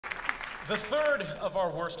The third of our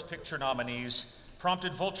Worst Picture nominees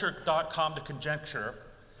prompted Vulture.com to conjecture,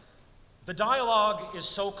 the dialogue is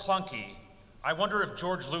so clunky, I wonder if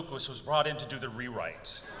George Lucas was brought in to do the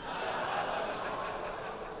rewrite.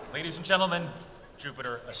 Ladies and gentlemen,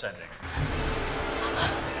 Jupiter Ascending.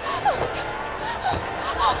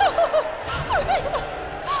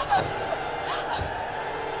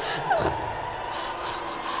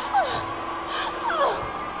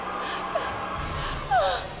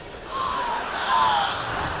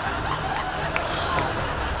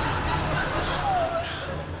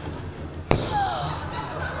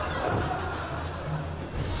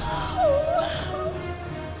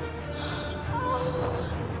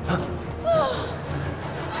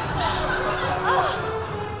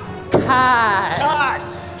 Cut!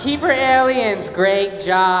 Keeper Aliens, great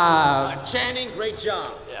job. Channing, great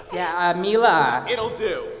job. Yeah, Mila. It'll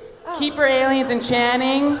do. Keeper Aliens and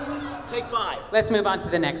Channing. Take 5. Let's move on to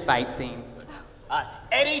the next fight scene.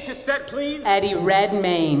 Eddie to set, please. Eddie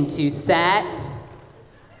Redmayne to set.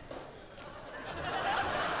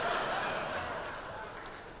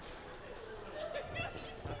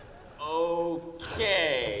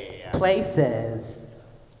 Okay. Places.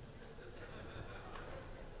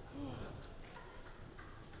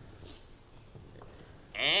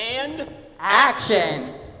 And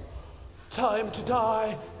action. Time to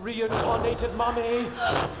die, reincarnated mummy.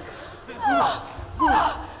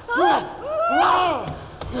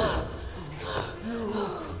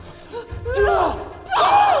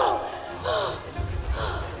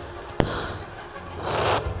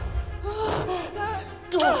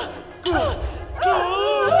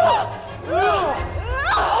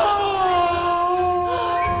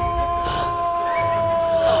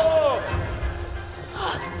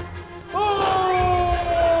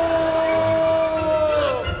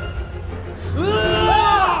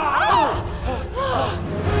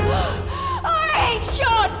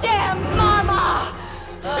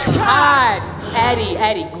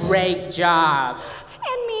 Eddie, great job.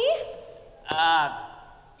 And me?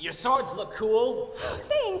 Your swords look cool.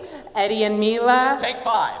 Thanks. Eddie and Mila. Take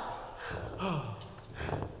 5.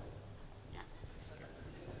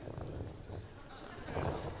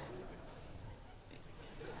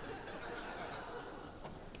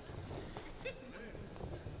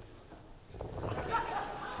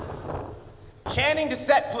 Channing to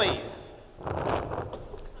set, please.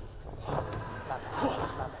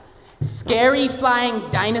 Scary flying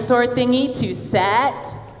dinosaur thingy to set.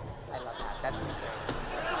 I love that. That's really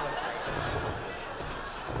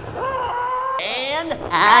great. And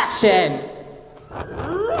action.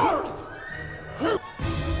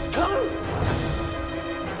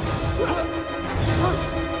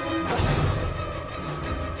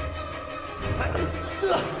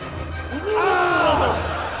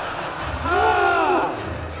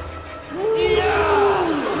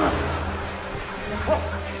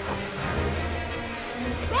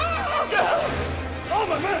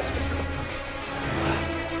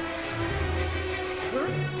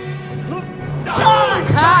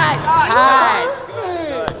 Cut!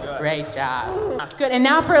 Good. Great job. Good, and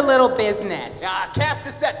now for a little business. Cast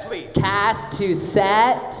to set, please. Cast to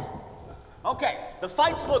set. Okay, the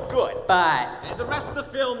fights look good. But the rest of the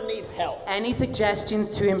film needs help. Any suggestions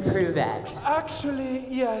to improve it? Actually,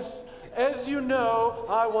 yes. As you know,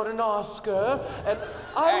 I won an Oscar, and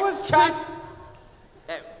I was... Cut!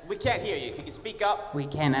 We can't hear you. Can you speak up? We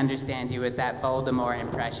can't understand you with that Voldemort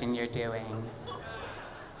impression you're doing.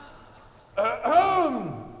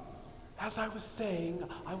 As I was saying,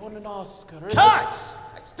 I won an Oscar. Cut!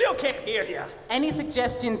 I still can't hear you. Any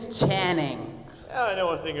suggestions, Channing? I know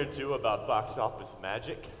a thing or two about box office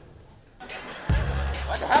magic.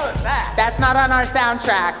 What the hell is that? That's not on our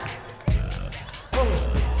soundtrack. Oh,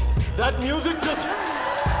 that music just...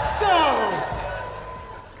 No!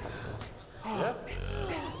 Yeah.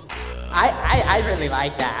 I really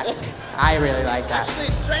like that. I really like that.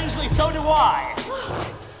 Actually, strangely, so do I.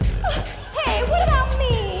 Hey, what about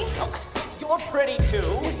me? You're pretty too.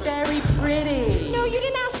 You're very pretty. No, you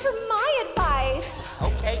didn't ask for my advice.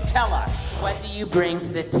 Okay, tell us. What do you bring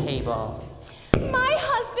to the table? My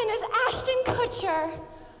husband is Ashton Kutcher.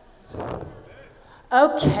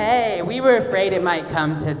 Okay, we were afraid it might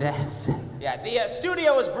come to this. Yeah, the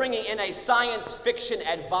studio is bringing in a science fiction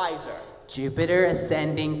advisor. Jupiter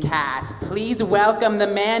Ascending cast, please welcome the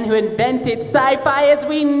man who invented sci-fi as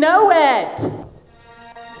we know it.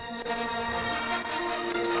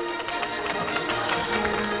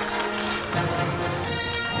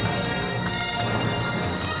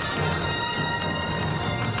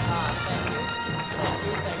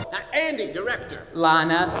 Andy, director.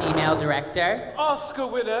 Lana, female director. Oscar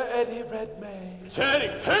winner Eddie Redmayne.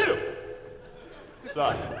 Channing Tatum!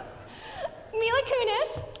 Son. Mila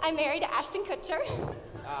Kunis. I'm married to Ashton Kutcher.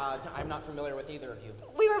 I'm not familiar with either of you.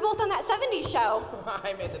 We were both on that 70s show.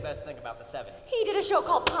 I made the best thing about the 70s. He did a show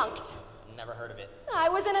called Punk'd. Never heard of it. I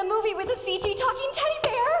was in a movie with a CG talking teddy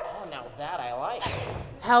bear. Oh, now that I like.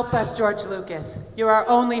 Help us, George Lucas. You're our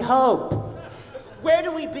only hope. Where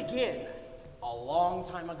do we begin? A long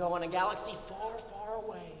time ago in a galaxy far, far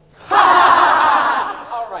away.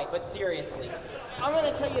 All right, but seriously, I'm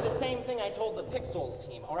gonna tell you the same thing I told the Pixels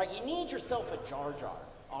team, all right? You need yourself a Jar Jar,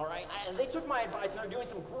 all right? And they took my advice and are doing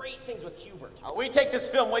some great things with Hubert. We take this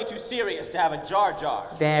film way too serious to have a Jar Jar.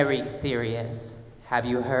 Very serious. Have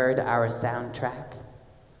you heard our soundtrack?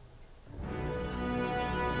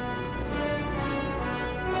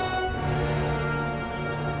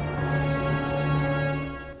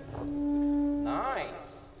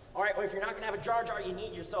 Nice. All right, well, if you're not gonna have a Jar Jar, you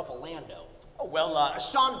need yourself a Lando. Oh, well,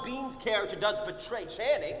 Sean Bean's character does betray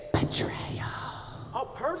Channing. Betrayal. Oh,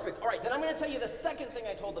 perfect. All right, then I'm gonna tell you the second thing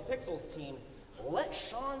I told the Pixels team. Let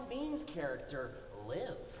Sean Bean's character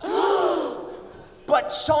live.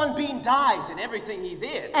 But Sean Bean dies in everything he's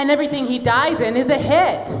in. And everything he dies in is a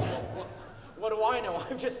hit. What do I know?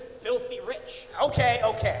 I'm just filthy rich. Okay,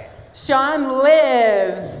 okay. Sean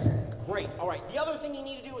lives. Great. All right. The other thing you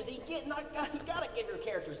need to do is you gotta give your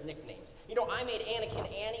characters nicknames. You know, I made Anakin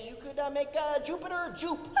Annie. You could make Jupiter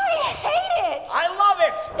Jupe. I hate it. I love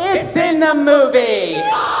it. It's in the movie.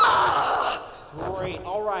 Great.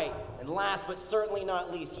 All right. And last but certainly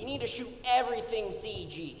not least, you need to shoot everything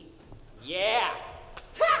CG. Yeah.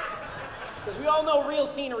 Because we all know real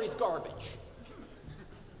scenery's garbage.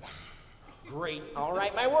 Great. All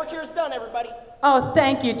right. My work here is done, everybody. Oh,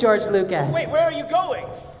 thank you, George Lucas. Wait, where are you going?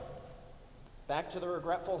 Back to the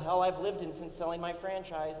regretful hell I've lived in since selling my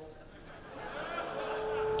franchise.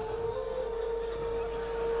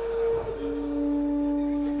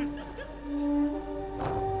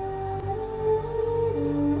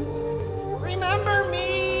 Remember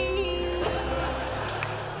me!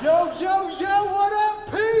 Yo, what up,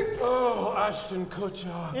 peeps? Oh, Ashton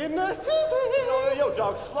Kutcher. In the Yo,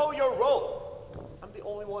 dog, slow your roll. I'm the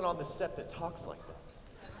only one on the set that talks like that.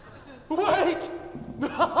 Wait!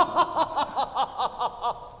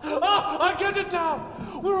 I get it now!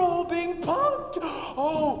 We're all being punked!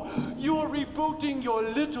 Oh, you're rebooting your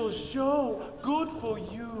little show. Good for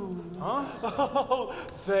you. Huh? Oh,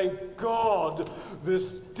 thank God.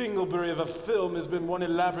 This dingleberry of a film has been one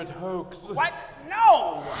elaborate hoax. What?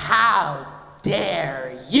 No! How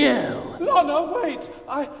dare you? No, wait.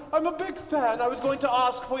 I'm a big fan. I was going to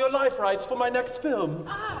ask for your life rights for my next film.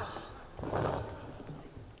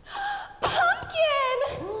 Pumpkin!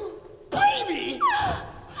 Baby!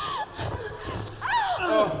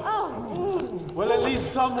 Well, at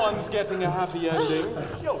least someone's getting a happy ending.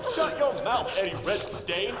 Yo, shut your mouth, Eddie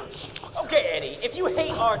Redstain. Okay, Eddie, if you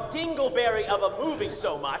hate our dingleberry of a movie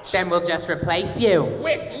so much... Then we'll just replace you.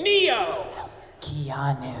 with Neo!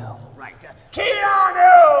 Keanu. Right.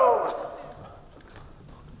 Keanu!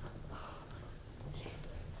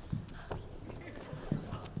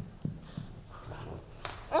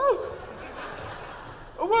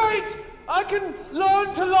 Wait! I can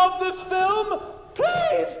learn to love this film?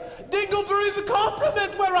 Please! Dingleberry's a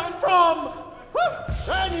compliment where I'm from! Woo!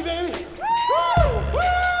 Randy, baby! Woo! Woo!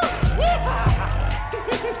 Yeah!